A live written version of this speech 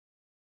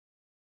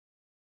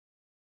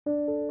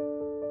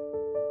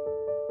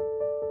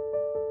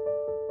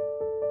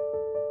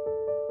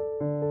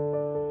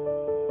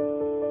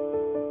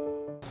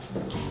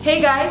Hey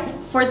guys!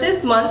 For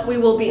this month, we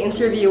will be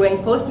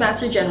interviewing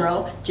Postmaster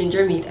General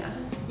Ginger Mida.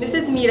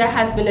 Mrs. Mida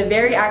has been a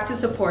very active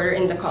supporter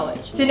in the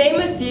college. To name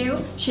a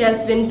few, she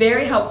has been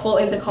very helpful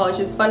in the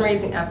college's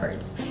fundraising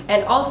efforts.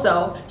 And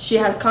also, she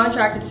has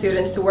contracted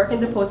students to work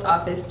in the post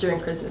office during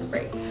Christmas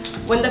break.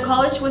 When the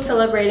college was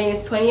celebrating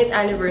its 20th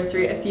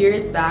anniversary a few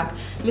years back,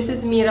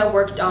 Mrs. Mida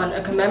worked on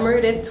a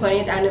commemorative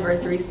 20th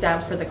anniversary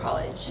stamp for the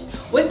college.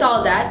 With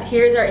all that,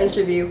 here's our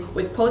interview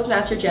with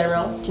Postmaster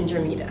General Ginger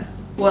Mida.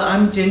 Well,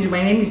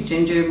 my name is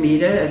Ginger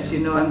Mida. As you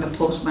know, I'm the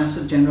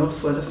Postmaster General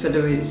for the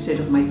Federated State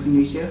of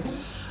Micronesia.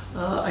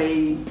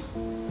 I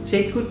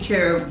take good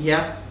care of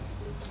Yap,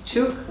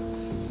 Chuk,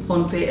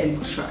 Pohnpei, and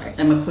Kushai.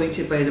 I'm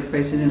appointed by the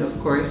President, of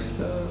course.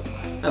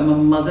 I'm a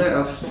mother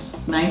of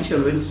 9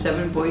 children,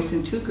 7 boys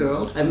and 2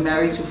 girls. I'm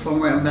married to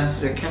former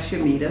Ambassador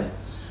Kashia Mida.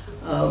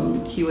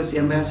 He was the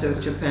Ambassador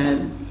of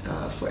Japan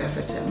for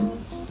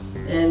FSM.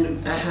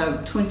 And I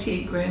have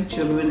 28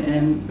 grandchildren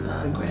and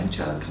a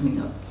grandchild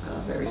coming up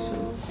very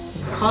soon.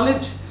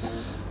 College,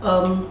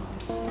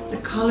 the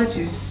college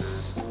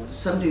is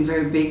something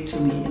very big to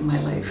me in my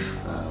life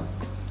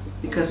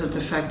because of the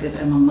fact that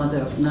I'm a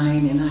mother of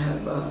 9 and I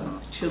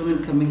have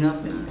children coming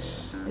up, and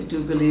I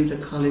do believe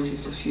that college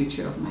is the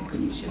future of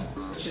Micronesia.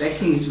 I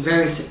think it's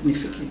very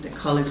significant. The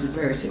college is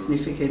very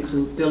significant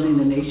to building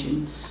the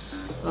nation.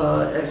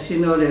 As you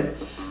know, that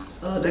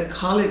the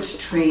college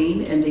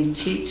train and they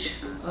teach.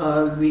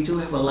 We do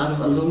have a lot of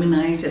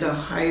alumni that are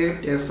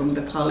hired. They're from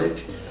the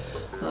college.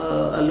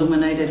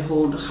 Alumni that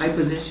hold high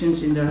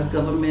positions in the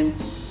government,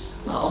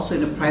 also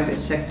in the private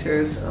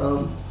sectors.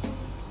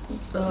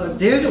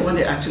 They're the one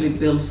that actually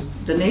builds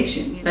the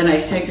nation. And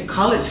I thank the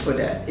college for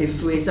that.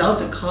 If without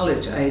the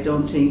college, I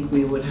don't think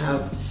we would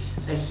have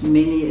as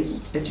many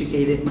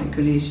educated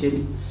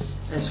Micronesians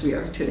as we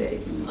are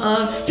today.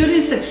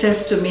 Student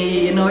success to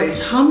me,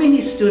 is how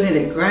many students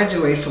that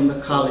graduate from the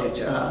college,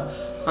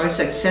 how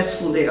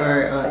successful they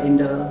are in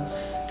the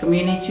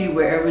community,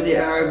 wherever they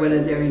are,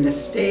 whether they're in the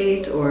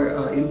States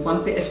or in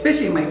Pohnpei,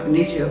 especially in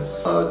Micronesia,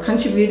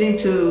 contributing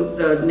to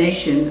the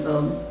nation.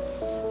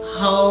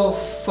 How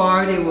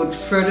far they would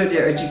further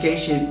their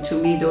education, to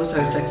me those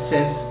are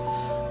success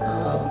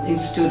in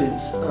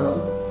students.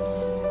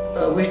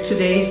 With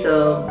today's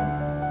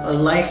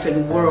life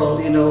and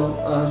world,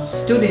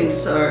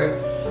 students are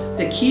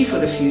the key for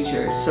the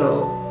future.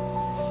 So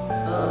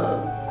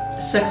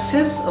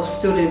success of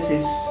students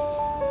is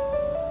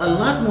a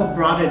lot more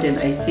broader than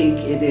I think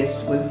it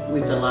is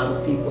with a lot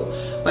of people.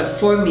 But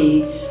for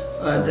me,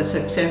 the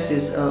success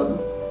is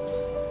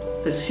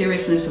the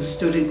seriousness of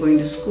students going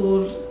to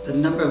school, the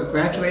number of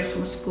graduates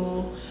from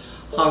school,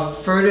 how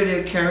further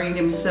they're carrying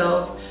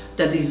themselves,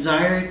 the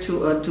desire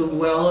to do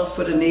well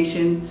for the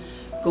nation,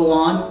 go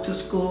on to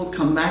school,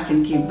 come back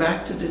and give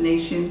back to the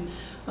nation.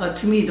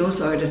 To me,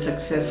 those are the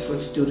success for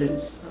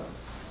students.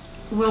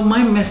 Well,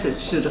 my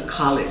message to the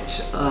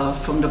college,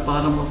 from the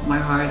bottom of my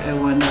heart, I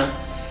want to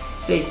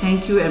say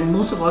thank you, and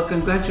most of all,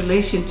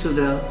 congratulations to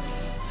the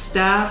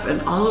staff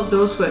and all of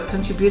those who have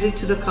contributed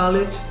to the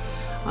college,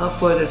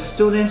 for the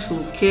students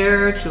who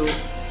care to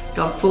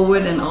come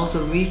forward and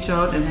also reach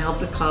out and help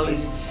the college.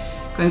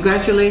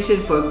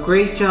 Congratulations for a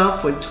great job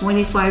for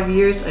 25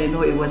 years. I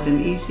know it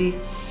wasn't easy,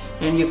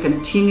 and you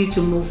continue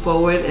to move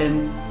forward,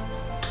 and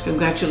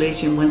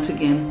congratulations once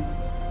again.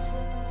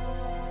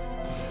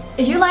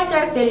 If you liked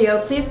our video,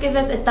 please give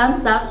us a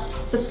thumbs up,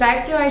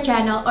 subscribe to our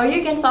channel, or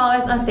you can follow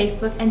us on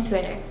Facebook and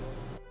Twitter.